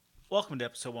Welcome to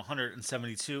episode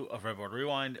 172 of Redboard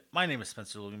Rewind. My name is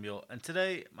Spencer Luganbuehl, and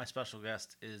today my special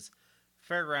guest is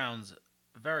Fairgrounds'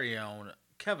 very own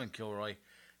Kevin Kilroy.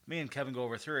 Me and Kevin go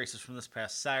over 3 races from this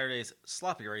past Saturday's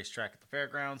sloppy racetrack at the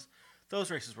Fairgrounds.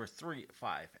 Those races were 3,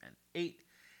 5, and 8.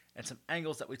 And some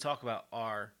angles that we talk about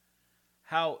are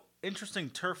how interesting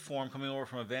turf form coming over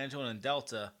from Evangeline and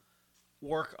Delta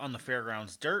work on the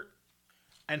Fairgrounds dirt,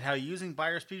 and how using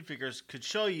Beyer speed figures could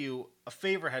show you a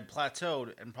favor had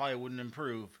plateaued and probably wouldn't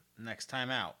improve next time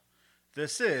out.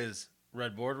 This is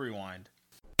Redboard Rewind.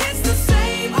 It's the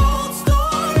same old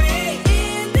story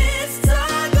in this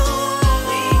tuggle.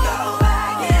 We go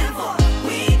back and forth.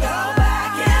 We go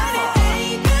back and forth. It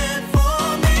ain't good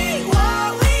for me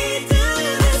what we do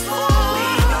this for. We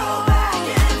go back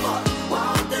and forth.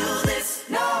 Won't do this,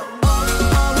 no.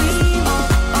 Always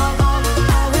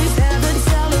have it,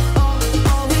 sell it.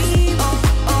 Always have it, sell it.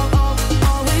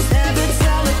 Always have it,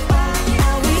 sell it.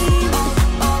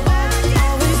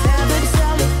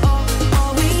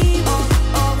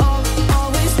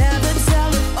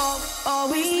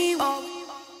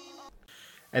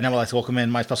 And now I'd like to welcome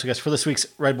in my special guest for this week's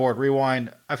Redboard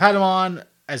Rewind. I've had him on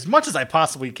as much as I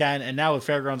possibly can, and now with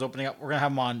Fairgrounds opening up, we're going to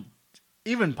have him on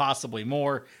even possibly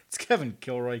more. It's Kevin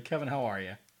Kilroy. Kevin, how are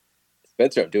you?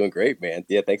 Spencer, I'm doing great, man.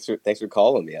 Yeah, thanks for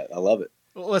calling me. I love it.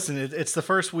 Well, listen, it's the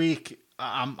first week.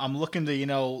 I'm looking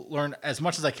to, learn as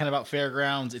much as I can about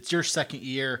Fairgrounds. It's your second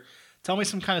year. Tell me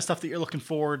some kind of stuff that you're looking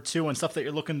forward to and stuff that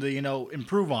you're looking to,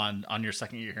 improve on your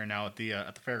second year here now at the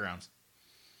Fairgrounds.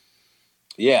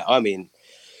 Yeah, I mean,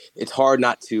 it's hard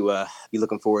not to be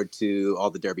looking forward to all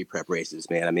the Derby prep races,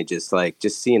 man. I mean, just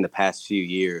seeing the past few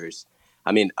years.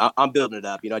 I mean, I'm building it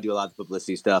up. I do a lot of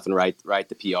publicity stuff and write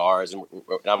the PRs, and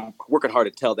I'm working hard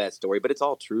to tell that story. But it's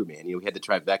all true, man. We had the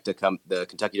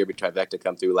Kentucky Derby trifecta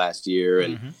come through last year,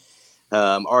 and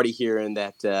already hearing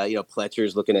that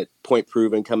Pletcher's looking at Point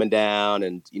Proven coming down,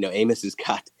 and Amos has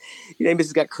got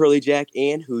Curly Jack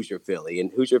and Hoosier Philly,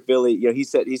 he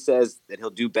says that he'll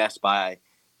do best by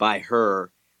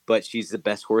her. But she's the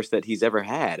best horse that he's ever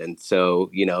had. And so,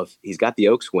 if he's got the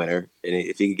Oaks winner and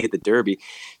if he can get the Derby.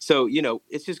 So,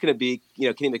 it's just going to be,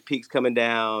 Kenny McPeek's coming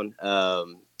down,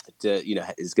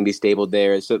 is going to be stabled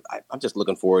there. So I'm just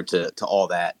looking forward to all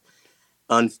that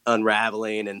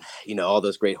unraveling and, all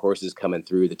those great horses coming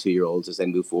through, the 2-year-olds as they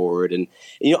move forward. And,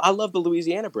 I love the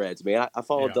Louisiana breds, man. I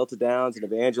follow Delta Downs and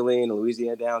Evangeline and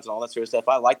Louisiana Downs and all that sort of stuff.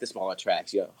 I like the smaller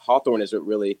tracks. Hawthorne is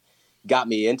really got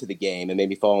me into the game and made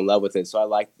me fall in love with it. So I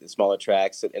like the smaller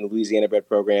tracks, and the Louisiana bred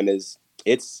program it's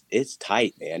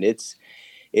tight, man. It's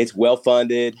well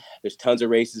funded. There's tons of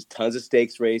races, tons of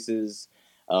stakes races,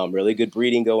 really good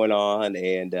breeding going on.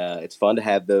 And it's fun to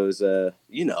have those,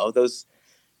 those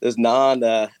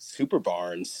non super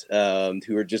barns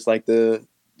who are just like the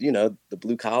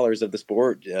blue collars of the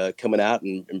sport coming out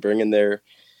and bringing their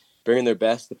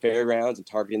best to fairgrounds and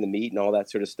targeting the meat and all that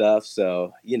sort of stuff.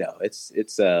 So,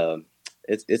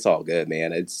 it's all good,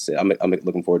 man. I'm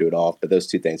looking forward to it all, but those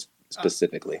two things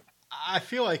specifically. I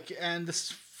feel like, and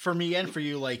this for me and for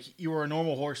you, like you were a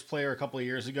normal horse player a couple of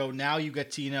years ago. Now you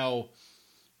get to, oh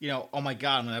my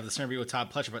God, I'm going to have this interview with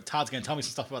Todd Pletcher, but Todd's going to tell me some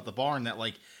stuff about the barn that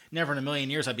like never in a million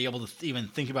years I'd be able to even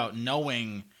think about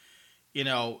knowing,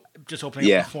 just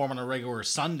opening up the form on a regular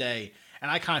Sunday.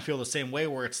 And I kind of feel the same way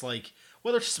where it's like,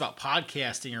 whether it's just about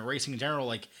podcasting or racing in general,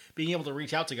 like being able to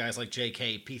reach out to guys like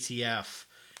JK, PTF,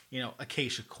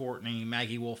 Acacia Courtney,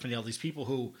 Maggie Wolfendale, these people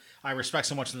who I respect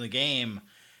so much in the game,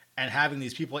 and having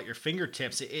these people at your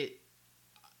fingertips,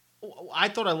 I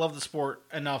thought I loved the sport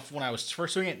enough when I was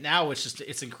first doing it. Now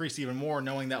it's increased even more,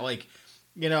 knowing that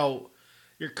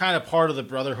you're kind of part of the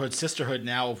brotherhood, sisterhood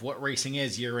now of what racing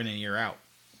is year in and year out.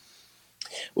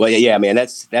 Well, yeah, man, that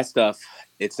stuff.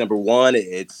 It's number one.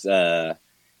 It's all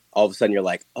of a sudden you're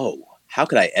like, oh, how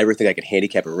could I ever think I could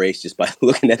handicap a race just by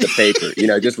looking at the paper?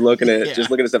 Just looking at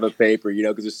stuff on paper.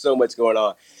 Because there's so much going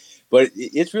on. But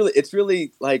it's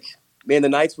really like, man, the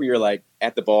nights where you're like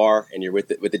at the bar and you're with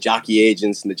the jockey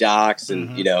agents and the jocks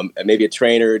and maybe a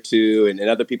trainer or two and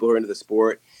other people who are into the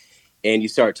sport, and you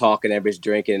start talking, everybody's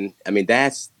drinking. I mean,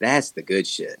 that's the good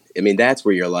shit. I mean, that's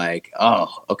where you're like,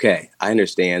 oh, okay, I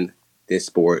understand this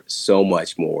sport so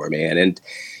much more, man. And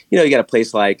you got a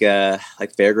place like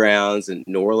Fairgrounds and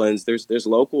New Orleans. There's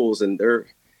locals, and they're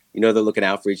looking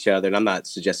out for each other. And I'm not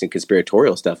suggesting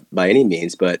conspiratorial stuff by any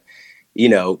means, but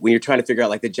when you're trying to figure out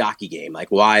like the jockey game, like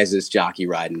why is this jockey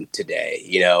riding today?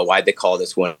 Why'd they call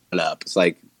this one up? It's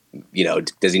like,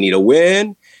 does he need a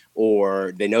win,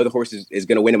 or they know the horse is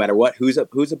going to win no matter what? Who's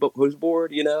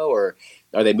aboard? Or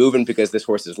are they moving because this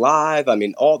horse is live? I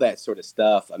mean, all that sort of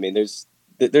stuff. I mean, there's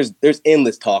there's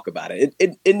endless talk about it.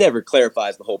 It never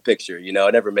clarifies the whole picture. You know,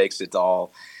 it never makes it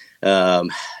all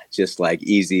just like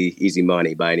easy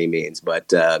money by any means.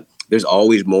 But there's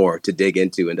always more to dig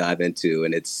into and dive into,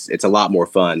 and it's a lot more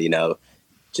fun. You know,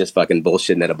 just fucking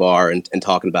bullshitting at a bar and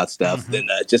talking about stuff than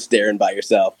just staring by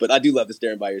yourself. But I do love the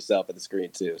staring by yourself at the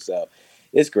screen too. So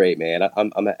it's great, man.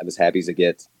 I'm as happy as it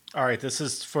gets. All right, this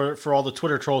is for all the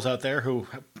Twitter trolls out there who,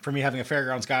 for me having a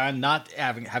fairgrounds guy, I'm not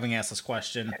having asked this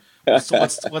question. So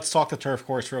let's talk the turf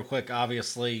course real quick.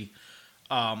 Obviously,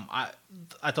 I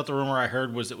thought the rumor I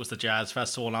heard was it was the Jazz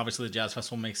Festival, and obviously the Jazz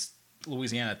Festival makes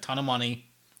Louisiana a ton of money.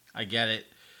 I get it,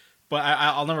 but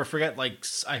I'll never forget. Like,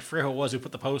 I forget who it was who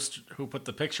put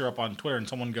the picture up on Twitter, and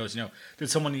someone goes, you know, did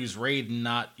someone use Raid and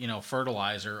not, you know,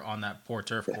 fertilizer on that poor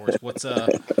turf course? What's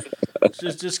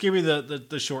just give me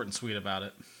the short and sweet about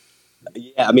it.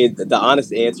 Yeah, I mean, the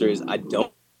honest answer is I don't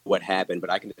know what happened, but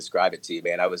I can describe it to you,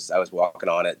 man. I was walking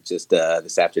on it just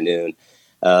this afternoon.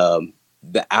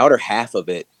 The outer half of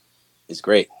it is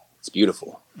great. It's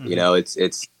beautiful. Mm-hmm. You know,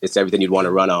 it's everything you'd want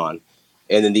to run on.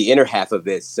 And then the inner half of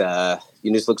it's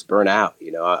just looks burnt out.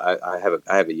 You know, I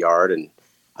have a yard and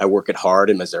I work it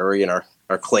hard in Missouri in our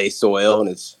clay soil, and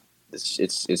it's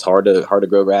hard to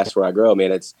grow grass where I grow.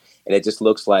 Man, it just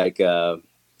looks like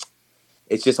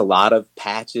it's just a lot of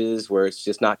patches where it's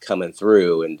just not coming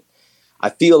through. And I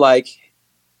feel like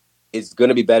it's going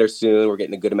to be better soon. We're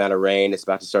getting a good amount of rain. It's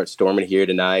about to start storming here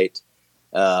tonight.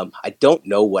 I don't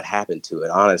know what happened to it,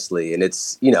 honestly. And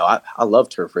it's, you know, I love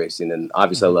turf racing, and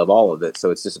obviously I love all of it.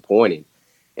 So it's disappointing.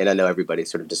 And I know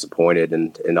everybody's sort of disappointed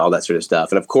and all that sort of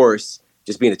stuff. And of course,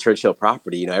 just being a Churchill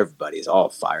property, you know, everybody's all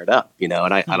fired up, you know,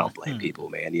 and I don't blame people,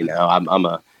 man. You know,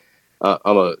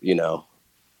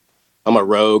 I'm a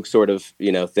rogue sort of,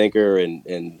 you know, thinker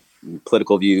and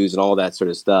political views and all that sort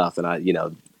of stuff. And I, you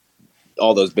know,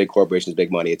 all those big corporations,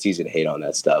 big money, it's easy to hate on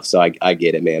that stuff. So I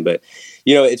get it, man. But,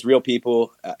 you know, it's real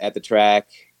people at the track,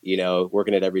 you know,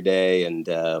 working it every day and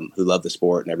who love the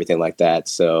sport and everything like that.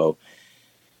 So,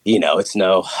 you know,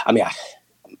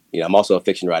 I'm also a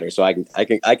fiction writer, so I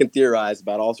can theorize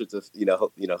about all sorts of, you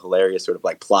know, hilarious sort of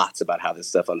like plots about how this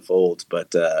stuff unfolds.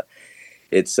 But,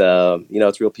 it's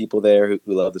it's real people there who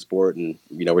love the sport, and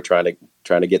you know we're trying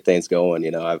to get things going.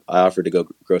 You know, I offered to go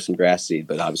grow some grass seed,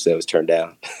 but obviously I was turned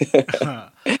down. It's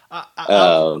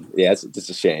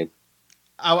a shame.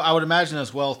 I would imagine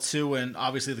as well too, and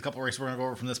obviously the couple of races we're going to go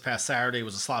over from this past Saturday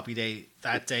was a sloppy day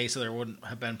that day, so there wouldn't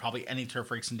have been probably any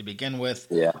turf racing to begin with.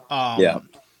 Yeah.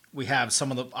 We have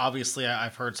some of the obviously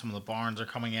I've heard some of the barns are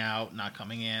coming out, not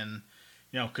coming in.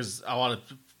 You know, because a lot of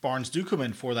barns do come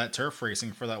in for that turf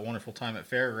racing for that wonderful time at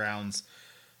fairgrounds.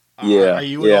 Are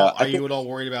you at all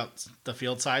worried about the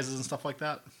field sizes and stuff like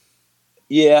that?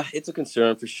 Yeah, it's a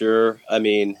concern for sure. I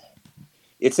mean,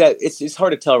 it's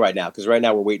hard to tell right now because right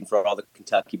now we're waiting for all the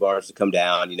Kentucky barns to come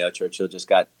down. You know, Churchill just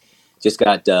got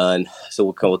done, so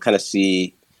we'll kind of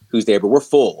see who's there. But we're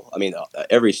full. I mean,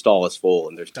 every stall is full,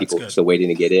 and there's people still waiting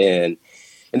to get in.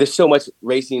 And there's so much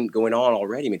racing going on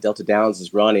already. I mean, Delta Downs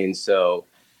is running, so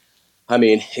I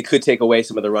mean, it could take away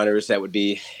some of the runners that would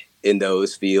be in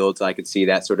those fields. I could see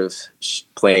that sort of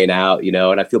playing out, you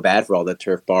know. And I feel bad for all the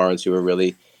turf barns who are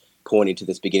really pointing to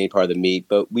this beginning part of the meet.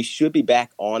 But we should be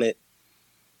back on it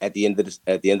at the end of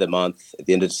the month, at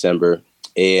the end of December.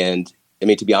 And I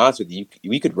mean, to be honest with you,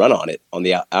 we could run on it on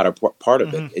the outer part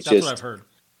of it. It's That's just what I've heard.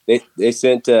 They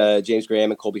sent James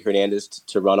Graham and Colby Hernandez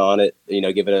to run on it, you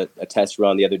know, give it a test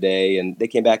run the other day. And they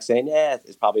came back saying, yeah,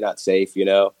 it's probably not safe, you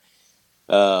know.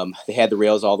 They had the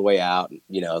rails all the way out.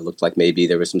 You know, it looked like maybe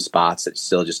there were some spots that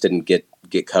still just didn't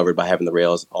get covered by having the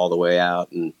rails all the way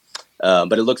out. And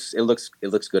but it looks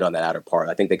good on that outer part.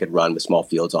 I think they could run with small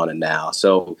fields on it now.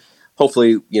 So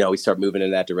hopefully, you know, we start moving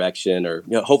in that direction, or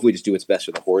you know, hopefully just do what's best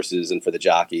for the horses and for the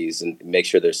jockeys and make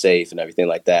sure they're safe and everything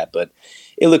like that. But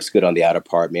it looks good on the outer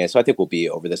part, man. So I think we'll be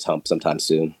over this hump sometime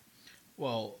soon.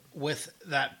 Well, with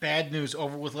that bad news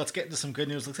over with, let's get into some good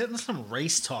news. Let's get into some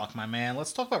race talk, my man.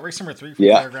 Let's talk about race number 3 from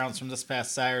Fairgrounds from this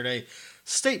past Saturday.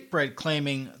 State bred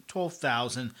claiming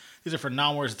 12,000. These are for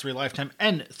non-winners of 3 lifetime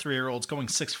and 3-year-olds going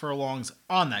 6 furlongs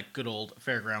on that good old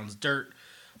Fairgrounds dirt.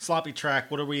 Sloppy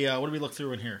track. What do we look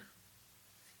through in here?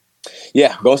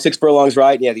 Yeah, going 6 furlongs,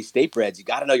 right? Yeah, these state breds, you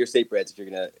got to know your state breds if you're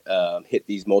going to hit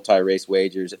these multi-race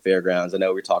wagers at Fairgrounds. I know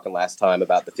we were talking last time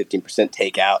about the 15%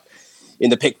 takeout in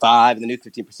the pick 5 and the new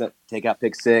 15% takeout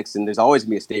pick 6. And there's always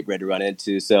gonna be a state bred to run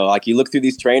into. So like you look through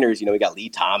these trainers, you know, we got Lee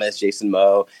Thomas, Jason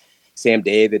Moe, Sam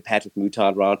David, Patrick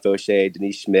Mouton, Ron Fauché,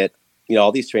 Denise Schmidt. You know,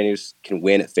 all these trainers can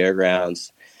win at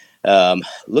Fairgrounds.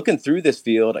 Looking through this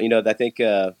field, you know, I think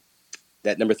that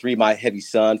number 3, My Heavy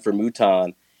Son for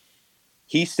Mouton,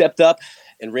 he stepped up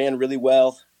and ran really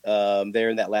well there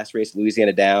in that last race,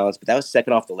 Louisiana Downs, but that was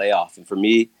second off the layoff. And for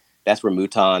me, that's where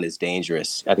Mouton is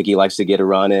dangerous. I think he likes to get a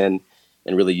run in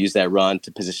and really use that run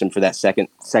to position for that second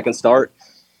start.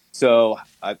 So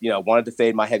I, wanted to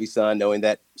fade my Heavy Sun, knowing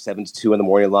that 7-2 on the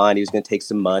morning line, he was going to take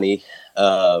some money.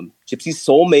 Gypsy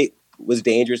Soulmate was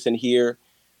dangerous in here.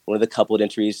 One of the coupled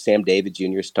entries, Sam David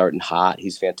Jr. starting hot.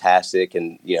 He's fantastic,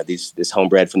 and this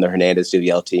homebred from the Hernandez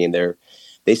WL team,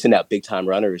 they send out big time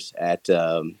runners at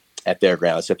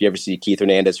Fairgrounds. So if you ever see Keith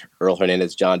Hernandez, Earl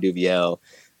Hernandez, John Duviel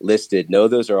listed, know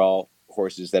those are all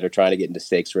horses that are trying to get into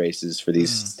stakes races for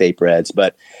these state breds.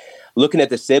 But looking at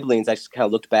the siblings, I just kind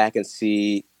of looked back and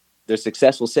see they're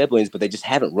successful siblings, but they just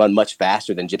haven't run much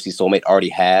faster than Gypsy Soulmate already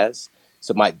has.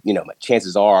 So my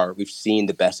chances are we've seen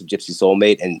the best of Gypsy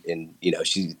Soulmate, and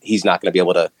he's not going to be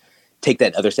able to take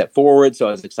that other step forward. So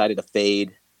I was excited to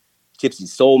fade Gypsy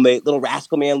Soulmate. Little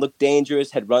Rascal Man looked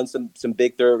dangerous, had run some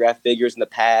big thoroughbred figures in the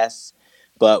past,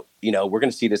 but we're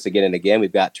going to see this again and again.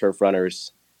 We've got turf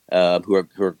runners who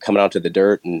are coming onto the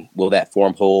dirt, and will that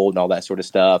form hold and all that sort of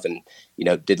stuff. And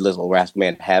did Little Rascal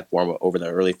Man have form over the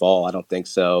early fall? I don't think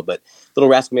so, but Little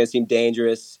Rascal Man seemed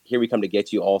dangerous. Here We Come to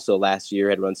Get You also last year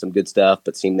had run some good stuff,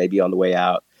 but seemed maybe on the way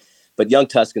out. But Young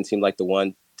Tuscan seemed like the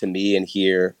one to me in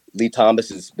here. Lee Thomas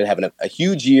has been having a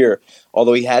huge year,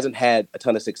 although he hasn't had a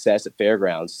ton of success at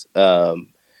Fairgrounds.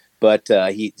 But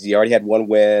he already had one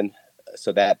win,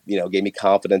 so that gave me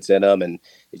confidence in him, and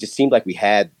it just seemed like we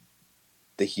had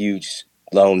the huge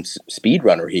lone speed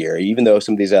runner here. Even though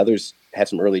some of these others had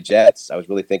some early jets, I was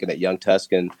really thinking that Young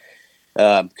Tuscan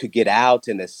could get out,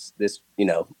 and this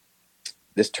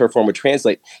turf form would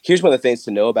translate. Here's one of the things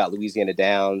to know about Louisiana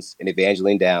Downs and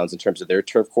Evangeline Downs in terms of their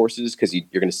turf courses, because you're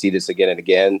going to see this again and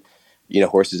again.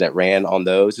 Horses that ran on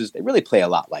those, is they really play a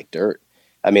lot like dirt.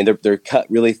 I mean, they're cut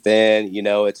really thin.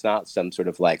 It's not some sort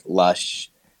of like lush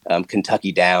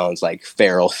Kentucky Downs like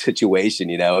Farrell situation.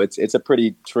 It's a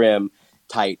pretty trim,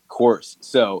 tight course.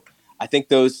 So I think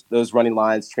those running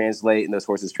lines translate, and those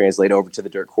horses translate over to the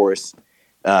dirt course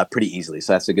pretty easily.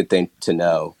 So that's a good thing to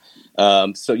know.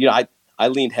 I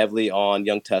leaned heavily on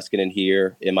Young Tuscan in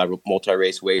here in my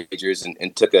multi-race wagers,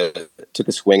 and took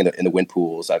a swing in the win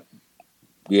pools. I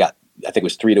think it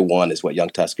was 3-1 is what Young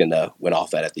Tuscan went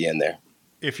off at the end there.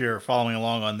 If you're following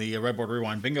along on the Redboard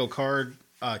Rewind bingo card,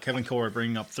 Kevin Kilroy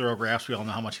bringing up thoroughgraphs. We all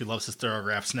know how much he loves his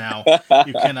thoroughgraphs now.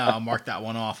 You can mark that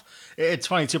one off. It's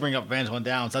funny to bring up Evangeline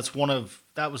Downs.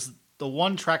 That was the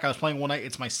one track I was playing one night.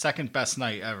 It's my second best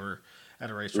night ever at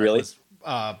a racetrack. Really? Was,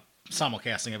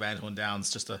 simulcasting Evangeline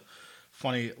Downs. Just a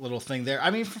funny little thing there.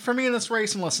 I mean, for me in this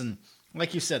race, and listen,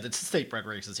 like you said, it's the state bred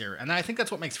races here, and I think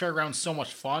that's what makes Fairgrounds so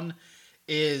much fun.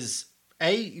 Is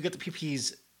you get the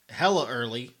PPs hella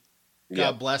early.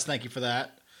 God bless. Thank you for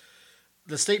that.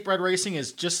 The state bred racing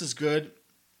is just as good,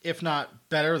 if not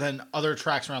better, than other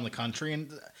tracks around the country.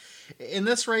 And in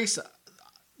this race,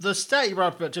 the stat you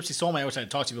brought up about Gypsy Soulmate, which I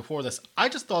had talked to you before this, I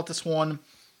just thought this one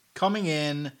coming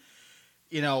in,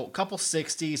 a couple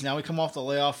 60s. Now we come off the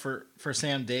layoff for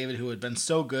Sam David, who had been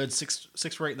so good,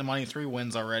 six rate in the money, 3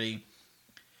 wins already.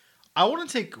 I want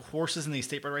to take horses in these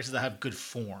state bred races that have good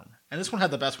form. And this one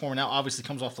had the best form, and now obviously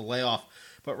comes off the layoff.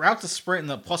 But Route to Sprint and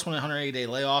the plus 180-day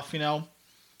layoff,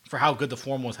 for how good the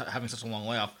form was having such a long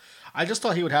layoff. I just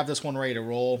thought he would have this one ready to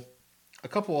roll. A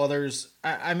couple others.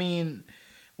 I mean,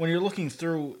 when you're looking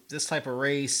through this type of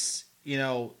race,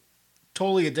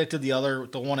 Totally Addicted, the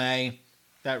 1A,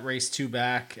 that race 2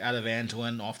 back out of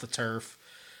Angelin off the turf,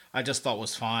 I just thought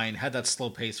was fine. Had that slow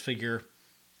pace figure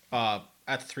at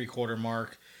the 3/4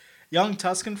 mark. Young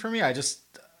Tuscan for me, had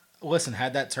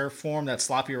that turf form, that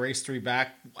sloppy race 3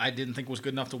 back, I didn't think was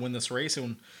good enough to win this race.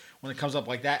 And when it comes up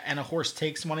like that, and a horse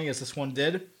takes money, as this one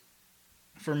did,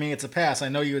 for me, it's a pass. I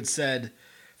know you had said,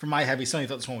 for my Heavy Sun, you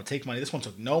thought this one would take money. This one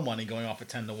took no money, going off at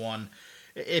 10-1.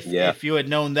 If you had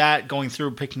known that, going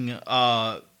through picking,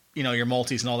 your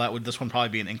multis and all that, would this one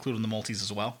probably be included in the multis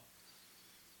as well?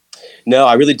 No,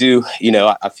 I really do.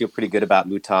 I feel pretty good about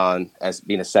Mouton as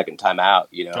being a second time out.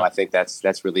 Sure. I think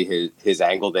that's really his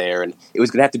angle there. And it was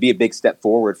going to have to be a big step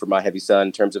forward for my Heavy Sun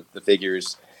in terms of the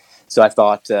figures. So I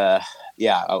thought, I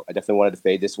definitely wanted to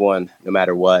fade this one no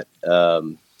matter what.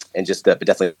 And just but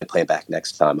definitely play it back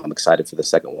next time. I'm excited for the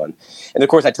second one. And of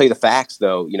course, I tell you the facts,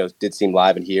 though, did seem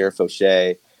live in here.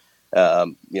 Fauché,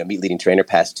 meet leading trainer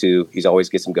past 2. He's always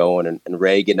gets him going. And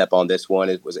Ray getting up on this one,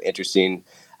 it was interesting.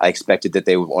 I expected that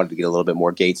they would want to get a little bit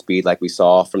more gate speed like we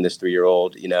saw from this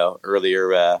 3-year-old,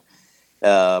 earlier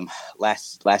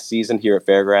last season here at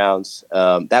Fairgrounds.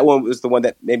 That one was the one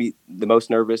that made me the most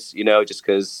nervous, just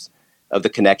because of the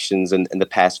connections and the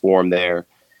past form there.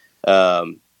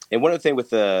 And one other thing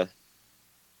with the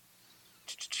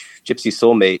Gypsy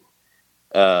Soulmate,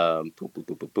 Boom, boom,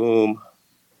 boom, boom, boom.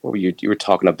 What were you were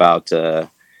talking about?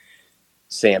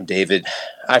 Sam David.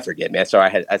 I forget, man. Sorry, I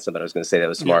had something I was going to say that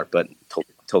was smart, but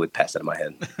totally passed out of my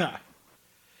head.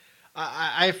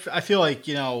 I feel like,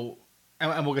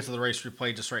 and we'll get to the race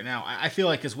replay just right now. I feel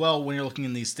like as well, when you're looking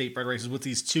in these state bred races with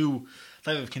these two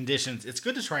type of conditions, it's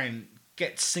good to try and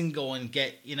get single and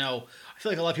get, I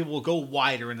feel like a lot of people will go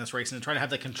wider in this race and try to have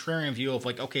that contrarian view of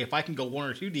like, okay, if I can go one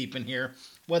or two deep in here,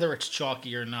 whether it's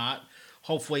chalky or not,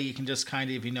 hopefully you can just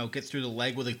kind of, get through the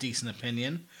leg with a decent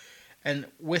opinion. And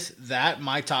with that,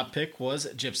 my top pick was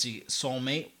Gypsy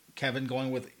Soulmate. Kevin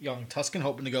going with Young Tuscan,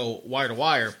 hoping to go wire to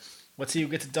wire. Let's see who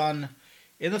gets it done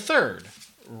in the third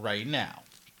right now.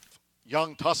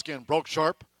 Young Tuscan broke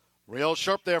sharp. Real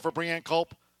sharp there for Brianne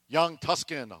Culp. Young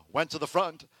Tuscan went to the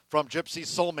front from Gypsy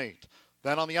Soulmate.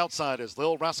 Then on the outside is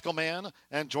Lil Rascal Man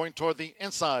and joined toward the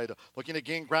inside. Looking to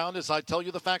gain ground as I tell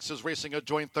you the facts is racing a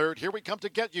joint third. Here we come to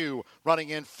get you running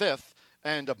in fifth.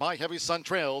 And My Heavy Sun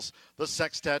trails the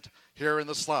sextet here in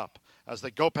the slop. As they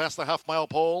go past the half-mile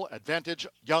pole, advantage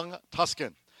Young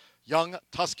Tuscan. Young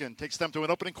Tuscan takes them to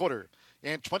an opening quarter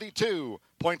in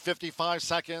 22.55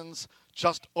 seconds,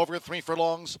 just over 3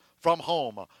 furlongs from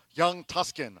home. Young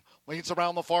Tuscan leads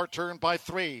around the far turn by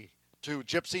 3 to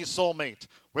Gypsy Soulmate.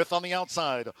 With on the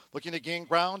outside, looking to gain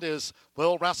ground is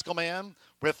Lil Rascal Man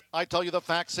with I Tell You the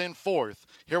Facts in fourth.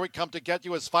 Here we come to get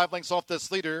you as 5 lengths off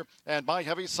this leader, and My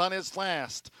Heavy Sun is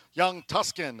last. Young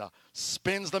Tuscan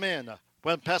spins them in.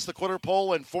 Went past the quarter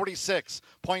pole in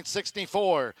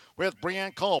 46.64 with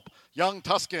Brianne Culp. Young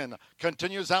Tuscan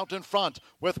continues out in front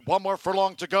with 1 more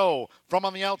furlong to go. From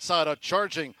on the outside, a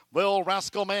charging Lil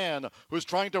Rascal Man who's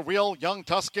trying to reel Young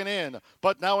Tuscan in.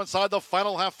 But now inside the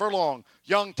final half furlong,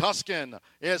 Young Tuscan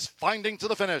is finding to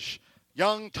the finish.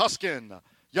 Young Tuscan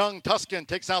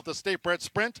takes out the state bred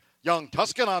sprint. Young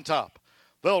Tuscan on top.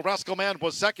 Lil Rascal Man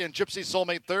was second, Gypsy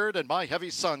Soulmate third, and My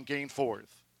Heavy Sun gained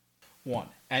fourth. 1.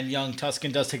 And Young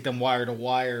Tuscan does take them wire to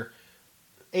wire.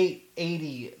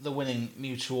 880 the winning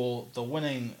mutual. The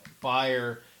winning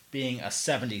buyer being a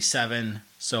 77.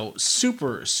 So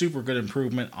super, super good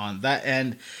improvement on that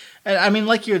end. And I mean,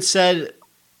 like you had said,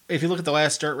 if you look at the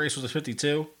last dirt race was a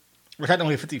 52. We're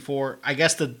technically a 54. I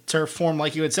guess the turf form,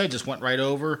 like you had said, just went right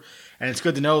over. And it's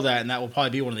good to know that. And that will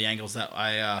probably be one of the angles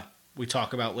that we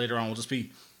talk about later on. Will just be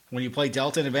when you play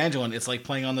Delta and Evangeline, it's like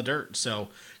playing on the dirt. So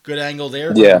good angle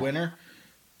there. Yeah. Good winner.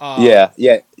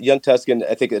 Yeah. Young Tuscan,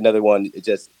 I think another one,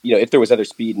 just, if there was other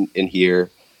speed in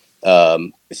here,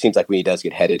 it seems like when he does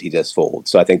get headed, he does fold.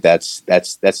 So I think that's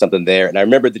something there. And I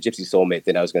remember the Gypsy Soulmate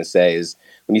thing I was going to say is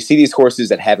when you see these horses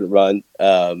that haven't run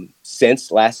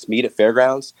since last meet at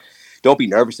Fairgrounds, don't be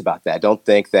nervous about that. Don't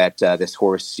think that this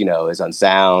horse, is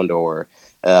unsound or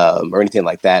anything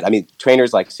like that. I mean,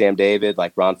 trainers like Sam David,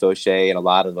 like Ron Fauché, and a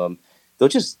lot of them, they'll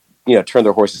just, turn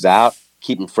their horses out,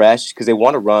 keep them fresh because they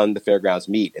want to run the Fairgrounds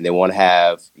meet and they want to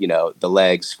have, the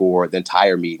legs for the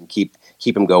entire meet and keep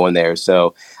them going there.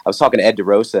 So I was talking to Ed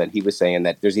DeRosa and he was saying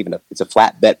that there's it's a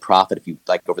flat bet profit if you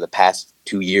like over the past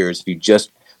 2 years, if you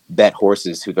just bet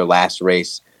horses who their last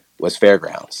race was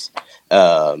Fairgrounds.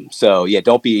 So yeah,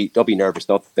 don't be nervous.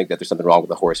 Don't think that there's something wrong with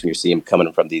the horse when you see him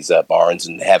coming from these barns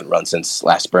and they haven't run since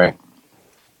last spring.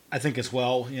 I think as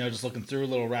well, just looking through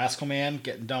Little Rascal Man,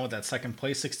 getting done with that second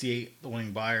place, 68, the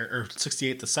winning buyer, or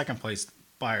 68, the second place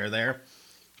buyer there.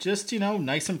 Just,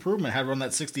 nice improvement. Had run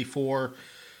that 64,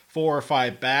 4 or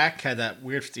 5 back, had that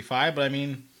weird 55, but I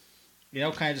mean,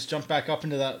 kind of just jump back up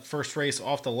into that first race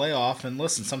off the layoff. And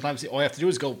listen, sometimes all you have to do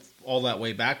is go all that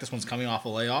way back. This one's coming off a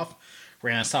layoff.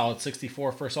 Ran a solid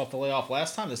 64 first off the layoff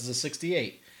last time. This is a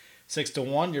 68.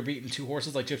 6-1, you're beating 2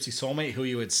 horses like Gypsy Soulmate, who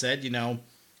you had said,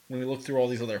 when we look through all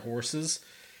these other horses,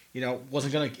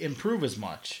 wasn't going to improve as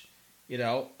much.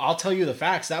 I'll tell you the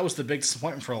facts. That was the big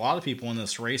disappointment for a lot of people in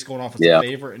this race, going off as a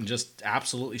favorite and just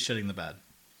absolutely shitting the bed.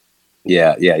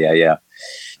 Yeah,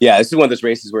 this is one of those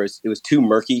races where it was too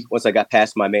murky once I got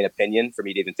past my main opinion for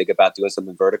me to even think about doing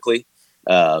something vertically.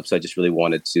 So I just really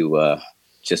wanted to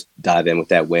just dive in with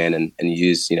that win and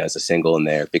use, as a single in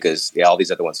there because all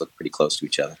these other ones look pretty close to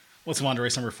each other. Let's move on to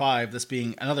race number 5, this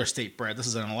being another state bred. This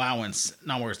is an allowance,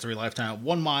 non-worse 3 lifetime,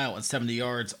 1 mile and 70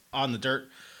 yards on the dirt.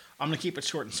 I'm going to keep it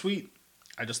short and sweet.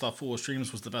 I just thought Foolish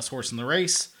Dreams was the best horse in the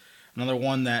race. Another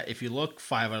one that, if you look,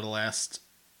 5 out of the last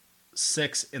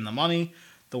 6 in the money.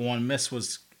 The one miss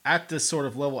was at this sort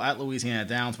of level at Louisiana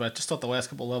Downs, but I just thought the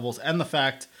last couple levels and the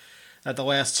fact that the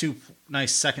last 2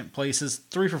 nice second places,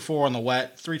 3 for 4 on the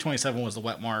wet, 327 was the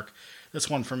wet mark. This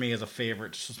one for me is a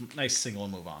favorite. Just a nice single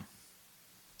and move on.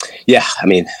 Yeah, I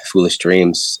mean, Foolish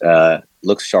Dreams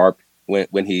looks sharp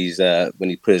when he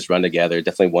put his run together.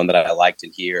 Definitely one that I liked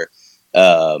in here.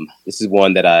 This is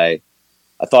one that I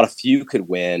I thought a few could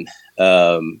win.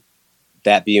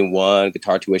 That being one,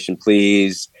 Guitar Tuition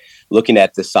Please. Looking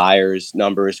at the sires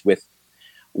numbers with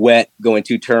Wet going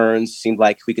 2 turns, seemed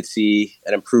like we could see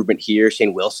an improvement here.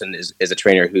 Shane Wilson is a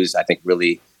trainer who's, I think,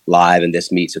 really live in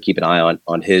this meet, so keep an eye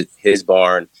on his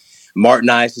barn.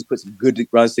 Martinized has put some good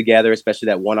runs together, especially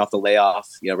that one off the layoff,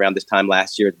 around this time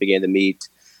last year at the beginning of the meet.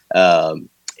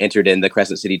 Entered in the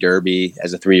Crescent City Derby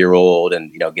as a 3-year-old,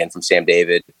 and again from Sam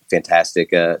David,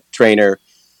 fantastic trainer.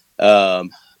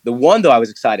 The one though I was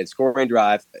excited, Scoring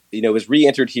Drive, was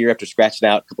re-entered here after scratching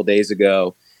out a couple days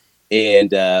ago. And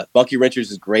Bunky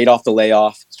Richards is great off the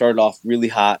layoff. Started off really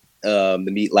hot the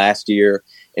meet last year.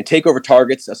 And Takeover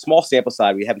Target's a small sample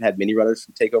size. We haven't had many runners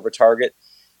from Takeover Target.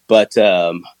 But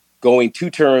going 2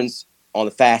 turns on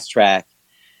the fast track,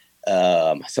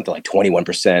 something like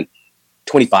 21%,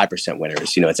 25%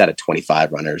 winners. It's out of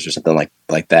 25 runners or something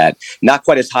like that. Not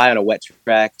quite as high on a wet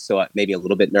track, so maybe a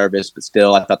little bit nervous. But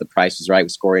still, I thought the price was right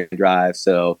with Scoring Drive.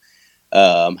 So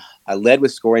I led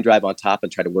with Scoring Drive on top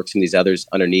and tried to work some of these others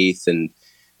underneath. And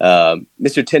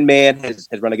Mr. Tin Man has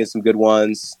run against some good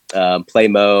ones. Play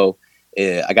Mo.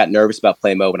 I got nervous about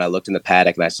Play Mo when I looked in the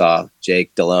paddock and I saw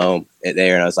Jake Delhomme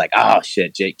there. And I was like, oh,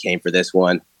 shit, Jake came for this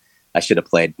one. I should have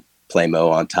played Play Mo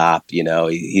on top.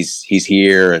 He's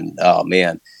here. And, oh,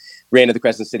 man, ran to the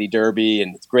Crescent City Derby.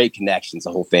 And it's great connections.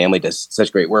 The whole family does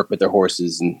such great work with their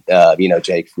horses. And,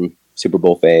 Jake from Super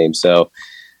Bowl fame. So,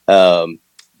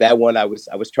 that one I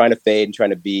was trying to fade and trying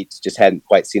to beat, just hadn't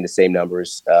quite seen the same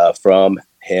numbers from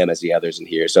him as the others in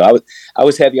here. So I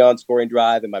was heavy on Scoring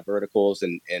Drive and my verticals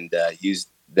and used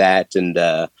that and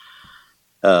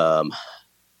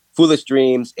Foolish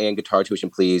Dreams and Guitar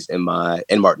Tuition Please and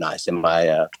Martinized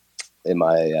in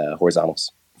my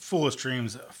horizontals. Foolish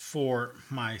Dreams for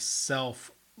myself.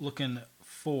 Looking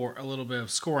for a little bit of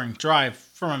Scoring Drive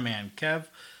from my man Kev.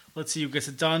 Let's see who gets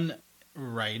it done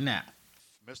right now.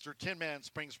 Mr. Tin Man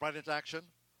springs right into action.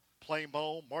 Play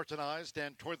Mo, Martinized,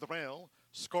 and Toward the Rail.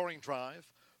 Scoring Drive.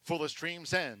 Foolish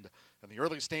Dreams End. In the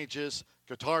early stages,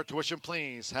 Guitar Tuition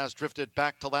Please has drifted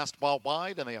back to last mile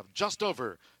wide, and they have just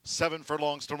over 7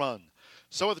 furlongs to run.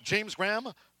 So with James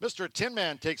Graham, Mr. Tin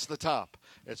Man takes the top.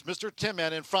 It's Mr. Tin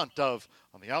Man in front of,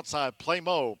 on the outside, Play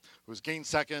Mo, who's gained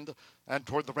second, and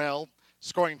Toward the Rail,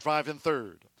 Scoring Drive in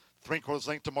third. 3/4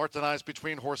 length to Martinized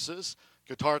between horses.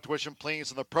 Guitar Tuition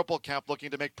Please in the purple cap looking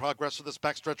to make progress for this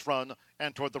backstretch run.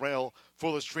 And Toward the Rail,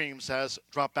 Foolish Dreams has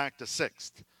dropped back to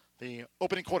 6th. The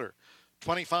opening quarter,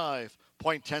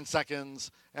 25.10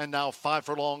 seconds, and now 5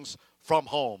 furlongs from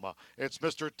home. It's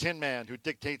Mr. Tin Man who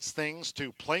dictates things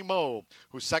to Play Mo,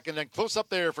 who's second and close up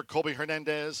there for Colby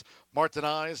Hernandez,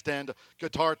 Martinized, and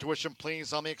Guitar Tuition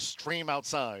Please on the extreme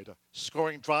outside.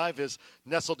 Scoring Drive is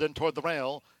nestled in Toward the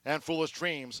Rail, and Foolish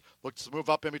Dreams looks to move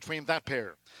up in between that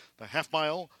pair. The half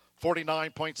mile,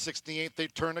 49.68, they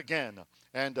turn again.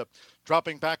 And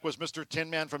dropping back was Mr. Tin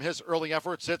Man from his early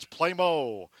efforts. It's Play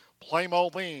Mo. Play Mo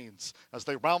leads as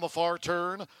they round the far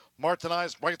turn.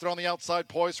 Martinized right there on the outside,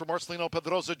 poised for Marcelino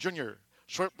Pedrosa Jr.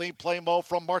 Shortly, Play Mo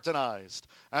from Martinized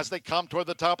as they come toward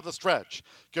the top of the stretch.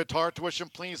 Guitar Tuition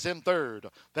Please in third.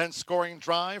 Then Scoring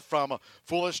Drive from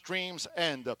Foolish Dreams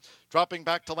End. Dropping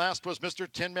back to last was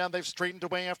Mr. Tin Man. They've straightened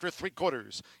away after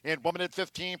 3/4 in 1 minute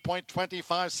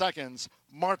 15.25 seconds.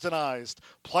 Martinized.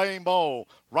 Play Mo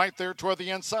right there toward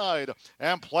the inside.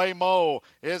 And Play Mo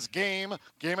is game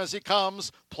as he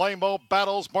comes. Play Mo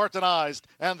battles Martinized.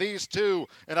 And these two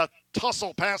in a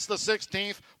tussle past the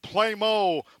 16th. Play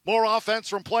Mo. More offense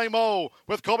from Play Mo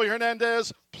with Colby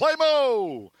Hernandez. Play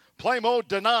Mo. Play Mo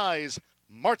denies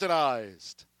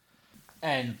Martinized.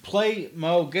 And Play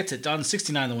Mo gets it done.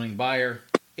 69 the winning buyer.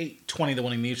 820 the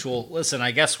winning mutual. Listen,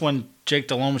 I guess when Jake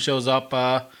Delhomme shows up,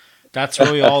 that's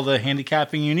really all the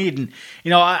handicapping you need. And,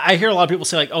 I hear a lot of people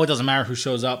say, like, oh, it doesn't matter who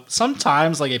shows up.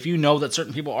 Sometimes, like, if you know that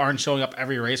certain people aren't showing up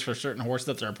every race for certain horses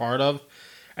that they're a part of,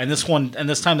 and this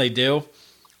time they do,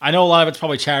 I know a lot of it's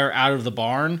probably chatter out of the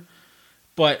barn,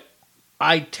 but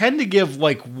I tend to give,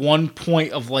 like, 1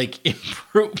 point of, like,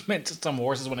 improvement to some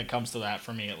horses when it comes to that,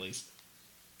 for me at least.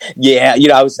 Yeah,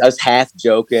 I was half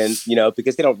joking,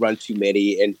 because they don't run too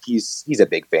many, and he's a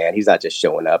big fan. He's not just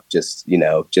showing up just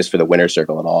for the winner's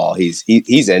circle at all. He's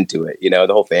into it. The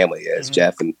whole family is. Mm-hmm.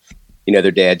 Jeff and their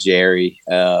dad Jerry.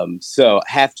 So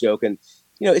half joking.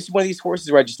 It's one of these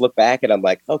horses where I just look back and I'm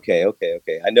like, okay.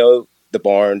 I know the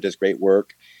barn does great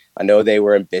work. I know they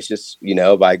were ambitious,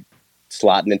 by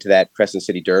slotting into that Crescent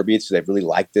City Derby, so they really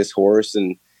like this horse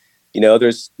and.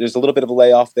 There's a little bit of a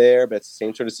layoff there, but it's the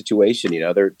same sort of situation.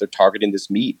 They're targeting this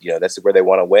meet. That's where they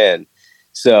want to win.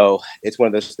 So it's one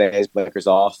of those things. Blinkers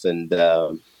off, and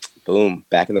boom,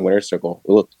 back in the winner's circle.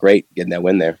 It looked great getting that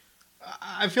win there.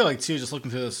 I feel like too, just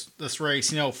looking through this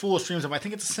race, Foolish Dreams Up. I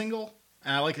think it's a single,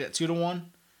 and I like it at 2-1.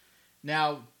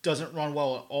 Now doesn't run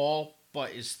well at all,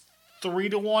 but is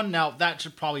 3-1. Now that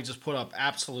should probably just put up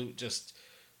absolute just.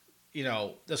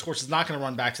 This horse is not going to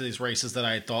run back to these races that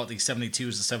I thought, these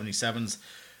 72s and 77s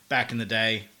back in the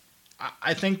day.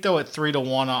 I think though at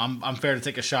 3-1, I'm fair to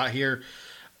take a shot here.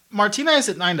 Martinez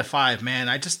at 9-5, man.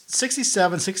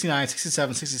 67, 69,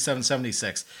 67, 67,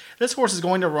 76. This horse is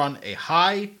going to run a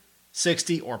high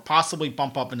 60 or possibly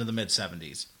bump up into the mid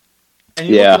 70s. And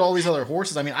you look at all these other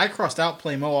horses. I crossed out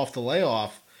Playmo off the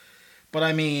layoff, but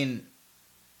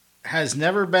has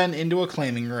never been into a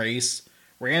claiming race.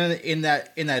 Ran in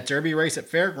that Derby race at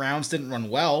Fairgrounds, didn't run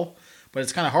well, but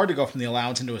it's kind of hard to go from the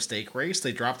allowance into a stake race.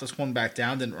 They dropped this one back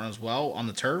down, didn't run as well on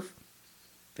the turf.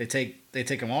 They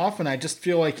take him off, and I just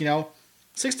feel like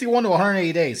 61 to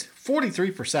 180 days,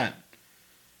 43%.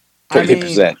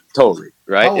 50%, totally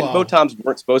right. Hello. And both times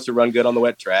weren't supposed to run good on the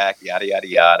wet track. Yada yada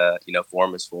yada.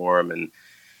 Form is form, and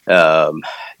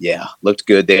looked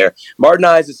good there. Martin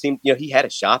Eyes, it seemed he had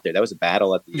a shot there. That was a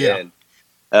battle at the end.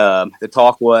 The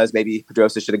talk was maybe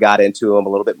Pedrosa should have got into him a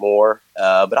little bit more,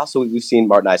 but also we've seen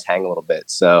Martin Ice hang a little bit,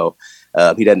 so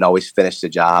he doesn't always finish the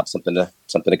job. Something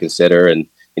to consider. And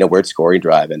where'd Scoring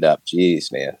Drive end up?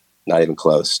 Jeez, man, not even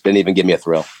close. Didn't even give me a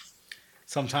thrill.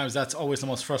 Sometimes that's always the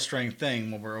most frustrating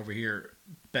thing when we're over here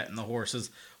betting the horses.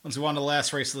 Once we go on to the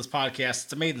last race of this podcast,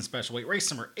 it's a maiden special weight race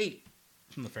number 8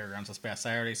 from the Fairgrounds this past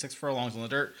Saturday. 6 furlongs on the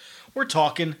dirt. We're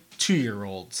talking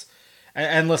 2-year-olds,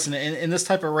 and listen, in this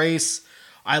type of race.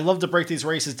 I love to break these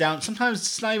races down. Sometimes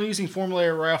it's not even using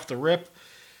formula right off the rip.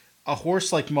 A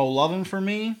horse like Mo Lovin' for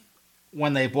me,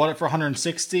 when they bought it for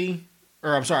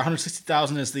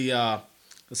 160,000 is the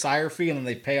sire fee, and then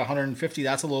they pay 150.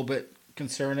 That's a little bit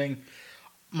concerning.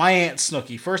 My Aunt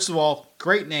Snooky. First of all,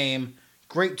 great name,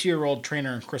 great 2-year-old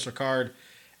trainer in Chris Ricard.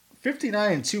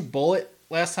 59-2 bullet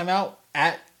last time out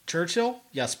at Churchill.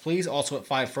 Yes, please. Also at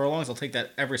 5 furlongs. I'll take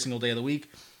that every single day of the week.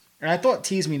 And I thought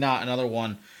Tease Me Not, another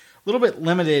one. A little bit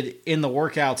limited in the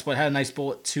workouts, but had a nice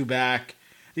bullet 2 back.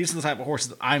 These are the type of horses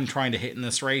that I'm trying to hit in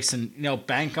this race, and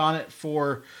bank on it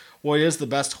for what is the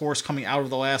best horse coming out of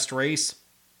the last race.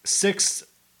 6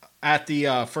 at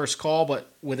the first call,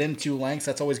 but within 2 lengths.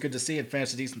 That's always good to see. And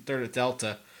finished a decent third at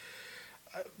Delta.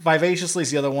 Vivaciously is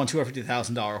the other one,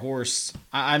 $250,000 horse.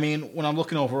 When I'm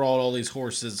looking overall at all these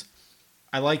horses,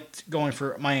 I liked going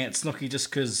for my Aunt Snooky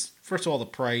just because, first of all, the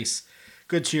price.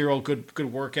 Good 2-year-old,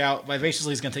 good workout.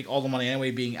 Vivaciously is going to take all the money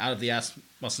anyway, being out of the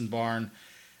Asmussen barn.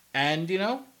 And,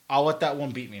 I'll let that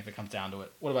one beat me if it comes down to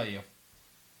it. What about you?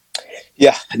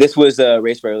 Yeah, this was a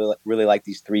race where I really like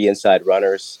these 3 inside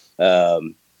runners.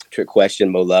 Trick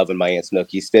Question, Mo Love, and my Aunt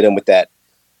Snooky. Fit in with that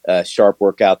sharp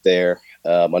workout there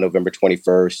on November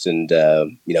 21st. And,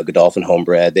 Godolphin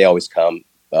Homebred, they always come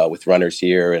with runners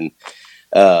here. And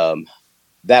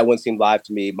that one seemed live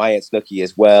to me. My Aunt Snooky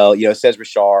as well. It says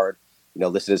Richard.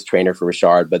 Listed as trainer for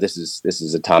Richard, but this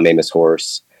is a Tom Amoss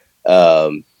horse.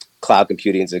 Cloud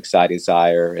Computing is an exciting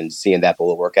sire, and seeing that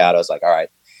bullet work out, I was like, all right,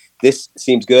 this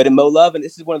seems good. And Mo Love, and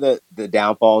this is one of the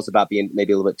downfalls about being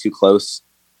maybe a little bit too close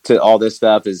to all this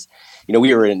stuff is,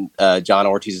 we were in John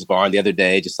Ortiz's barn the other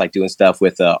day, just like doing stuff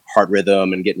with Heart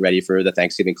Rhythm and getting ready for the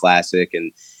Thanksgiving Classic,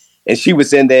 and she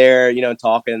was in there,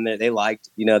 talking. They liked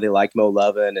Mo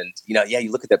Lovin', and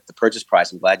you look at the purchase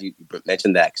price. I'm glad you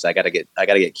mentioned that because I gotta get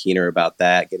keener about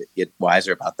that, get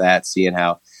wiser about that, seeing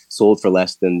how sold for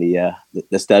less than the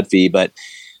stud fee. But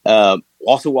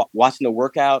also watching the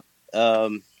workout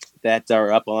that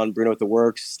are up on Bruno at the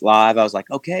Works live, I was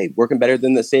like, okay, working better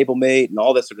than the Stablemate and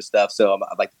all that sort of stuff. So I'm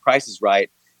like, the price is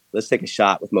right. Let's take a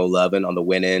shot with Mo Lovin' on the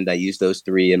win end. I used those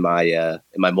 3 in my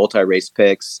multi-race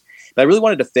picks. But I really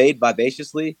wanted to fade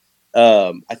Vivaciously.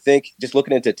 I think just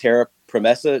looking into Terra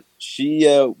Promessa, she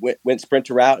went sprint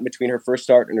to route in between her first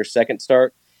start and her second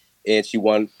start, and she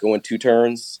won going 2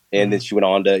 turns. And then she went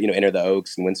on to enter the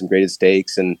Oaks and win some graded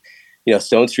stakes. And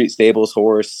Stone Street Stables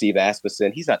horse Steve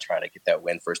Asmussen, he's not trying to get that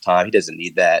win first time. He doesn't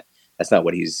need that. That's not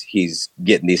what he's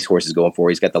getting these horses going for.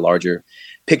 He's got the larger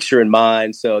picture in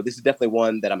mind. So this is definitely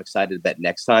one that I'm excited to bet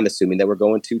next time, assuming that we're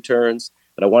going 2 turns.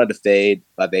 But I wanted to fade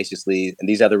Vivaciously, and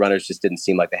these other runners just didn't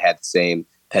seem like they had the same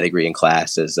pedigree in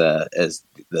class as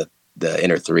the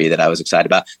inner 3 that I was excited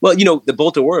about. Well, the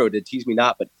Bolt Oro did Tease Me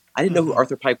Not, but I didn't know who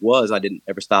Arthur Pike was. I didn't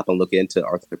ever stop and look into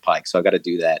Arthur Pike, so I got to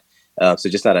do that. So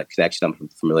just not a connection I'm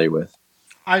familiar with.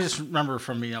 I just remember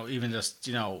from even just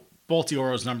Bolt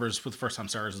Oro's numbers with first time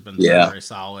starters has been very, very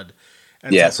solid.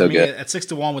 And so for me, good at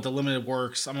 6-1 with the limited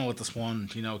works. I'm gonna let this one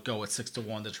go at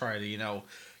 6-1 to try to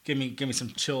give me some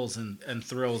chills and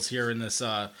thrills here in this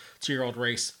 2-year-old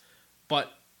race. But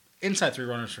Inside three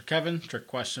runners for Kevin. Trick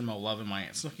question, Mo Love, and My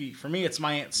Aunt Snooky. For me, it's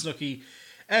My Aunt Snooky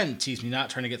and Tease Me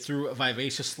Not, trying to get through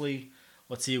vivaciously.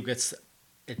 Let's see who gets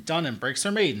it done and breaks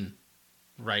their maiden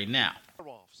right now.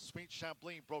 Off. Sweet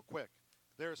Chablis broke quick.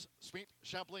 There's Sweet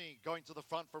Chablis going to the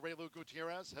front for Raylu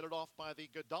Gutierrez, headed off by the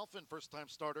Godolphin first-time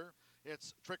starter.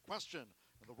 It's Trick Question.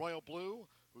 And the Royal Blue,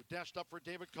 who dashed up for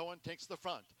David Cohen, takes the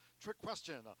front. Trick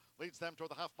Question leads them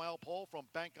toward the half-mile pole from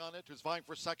Bank On It, who's vying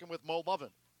for second with Mo Lovin.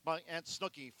 My Aunt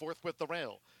Snooky, fourth with the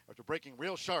rail. After breaking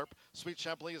real sharp, Sweet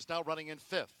Chablis is now running in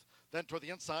fifth. Then toward the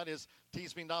inside is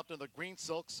Tease Me Not in the Green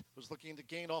Silks, who's looking to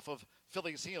gain off of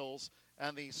Philly's heels.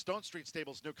 And the Stone Street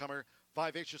Stables newcomer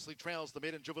vivaciously trails the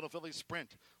maiden juvenile Phillies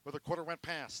sprint, where the quarter went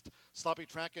past. Sloppy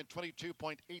track in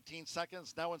 22.18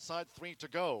 seconds, now inside 3 to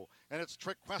go. And it's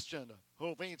Trick Question,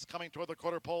 who leads coming toward the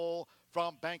quarter pole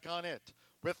from Bank On It.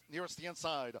 With nearest the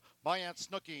inside, My Aunt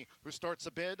Snooky, who starts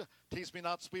a bid. Tease Me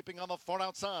Not sweeping on the far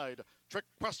outside. Trick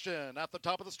Question at the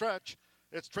top of the stretch.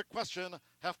 It's Trick Question,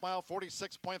 half mile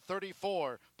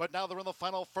 46.34. But now they're in the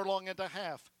final furlong and a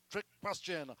half. Trick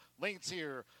Question leads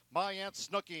here. My Aunt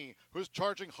Snooky, who's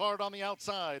charging hard on the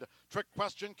outside. Trick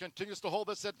Question continues to hold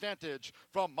this advantage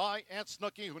from My Aunt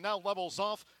Snooky, who now levels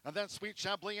off, and then Sweet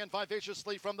Chablis and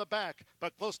vivaciously from the back,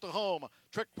 but close to home.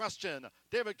 Trick Question.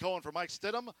 David Cohen for Mike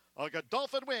Stidham. A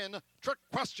Godolphin win. Trick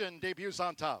Question debuts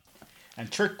on top.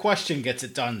 And Trick Question gets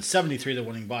it done. 73 the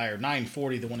winning buyer,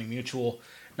 940 the winning mutual.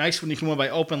 Nice when you can win by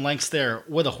open lengths there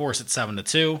with a horse at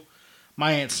 7-2.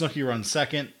 My Aunt Snooky runs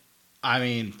second. I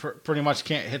mean, pretty much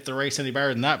can't hit the race any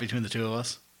better than that between the two of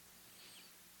us.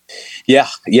 Yeah.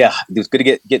 It was good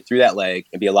to get through that leg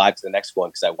and be alive to the next one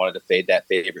because I wanted to fade that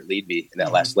favorite lead me in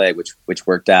that last leg, which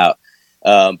worked out.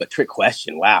 But Trick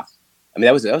Question, wow. I mean,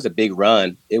 that was a big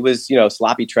run. It was,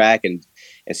 sloppy track and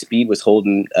speed was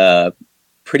holding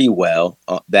pretty well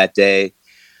that day.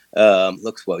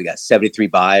 Looks well. We got 73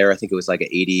 buyer. I think it was like an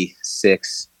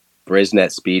 86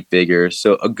 Brisnet speed figure.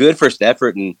 So a good first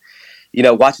effort. And,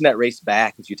 watching that race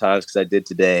back a few times because I did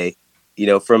today,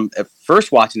 from at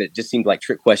first watching it just seemed like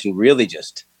Trick Question really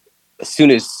just as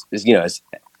soon as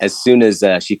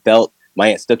she felt My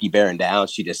Aunt Snooky bearing down,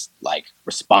 she just like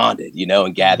responded,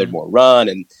 and gathered more run.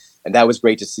 And that was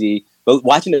great to see. But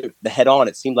watching the head on,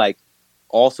 it seemed like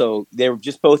also they were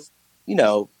just both,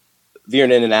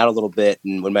 veering in and out a little bit.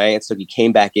 And when My Aunt Snooky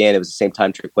came back in, it was the same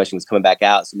time Trick Question was coming back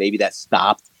out. So maybe that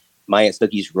stopped My Aunt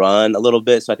Snooky's run a little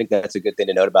bit. So I think that's a good thing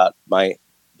to note about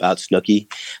Snooky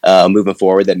moving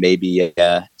forward, that maybe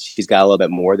she's got a little bit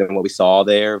more than what we saw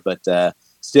there. But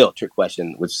still, Trick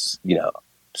Question was,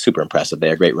 super impressive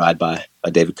there. Great ride by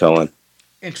David Cohen.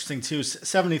 Interesting too.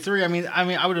 73. I mean,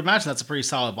 I would imagine that's a pretty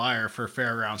solid buyer for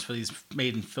Fairgrounds for these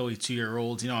maiden filly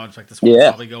 2-year-olds. In fact, this one will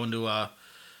probably go into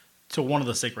to one of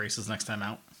the stake races next time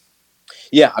out.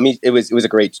 Yeah, I mean, it was a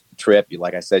great trip.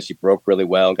 Like I said, she broke really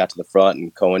well and got to the front,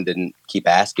 and Cohen didn't keep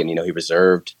asking. He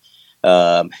reserved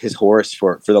his horse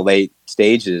for the late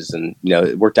stages, and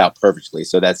it worked out perfectly.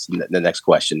 So that's the next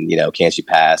question. Can she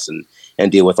pass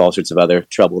and deal with all sorts of other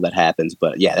trouble that happens?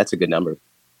 But yeah, that's a good number.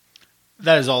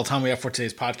 That is all the time we have for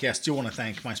today's podcast. Do want to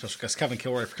thank my special guest, Kevin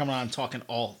Kilroy, for coming on and talking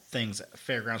all things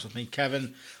Fairgrounds with me.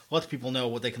 Kevin, let the people know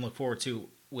what they can look forward to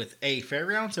with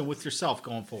Fairgrounds and with yourself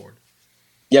going forward.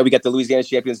 Yeah, we got the Louisiana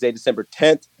Champions Day, December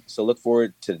 10th. So look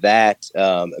forward to that.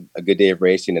 A good day of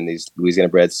racing, and these Louisiana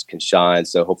breds can shine.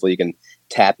 So hopefully you can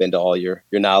tap into all your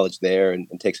knowledge there and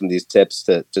take some of these tips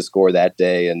to score that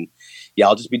day. And yeah,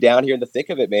 I'll just be down here in the thick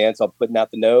of it, man. So I'm putting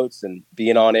out the notes and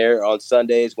being on air on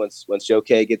Sundays once Joe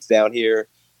K gets down here.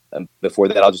 Before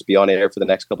that, I'll just be on air for the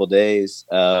next couple of days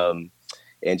and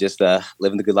just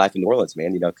living the good life in New Orleans,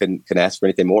 man. Couldn't ask for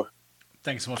anything more.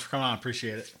 Thanks so much for coming on.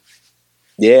 Appreciate it.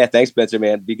 Yeah, thanks, Spencer,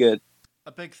 man. Be good.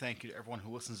 A big thank you to everyone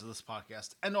who listens to this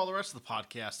podcast and all the rest of the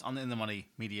podcasts on the In the Money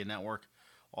Media Network.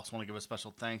 Also want to give a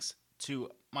special thanks to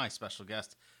my special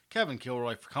guest, Kevin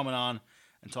Kilroy, for coming on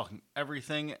and talking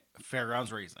everything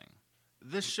Fairgrounds racing.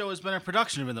 This show has been a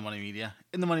production of In the Money Media.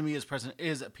 In the Money Media's president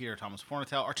is Peter Thomas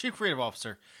Fornatel. Our chief creative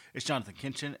officer is Jonathan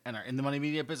Kinchin, and our In the Money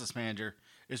Media business manager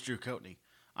is Drew Coatney.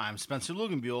 I'm Spencer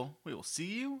Luganbuehl. We will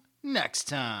see you next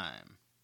time.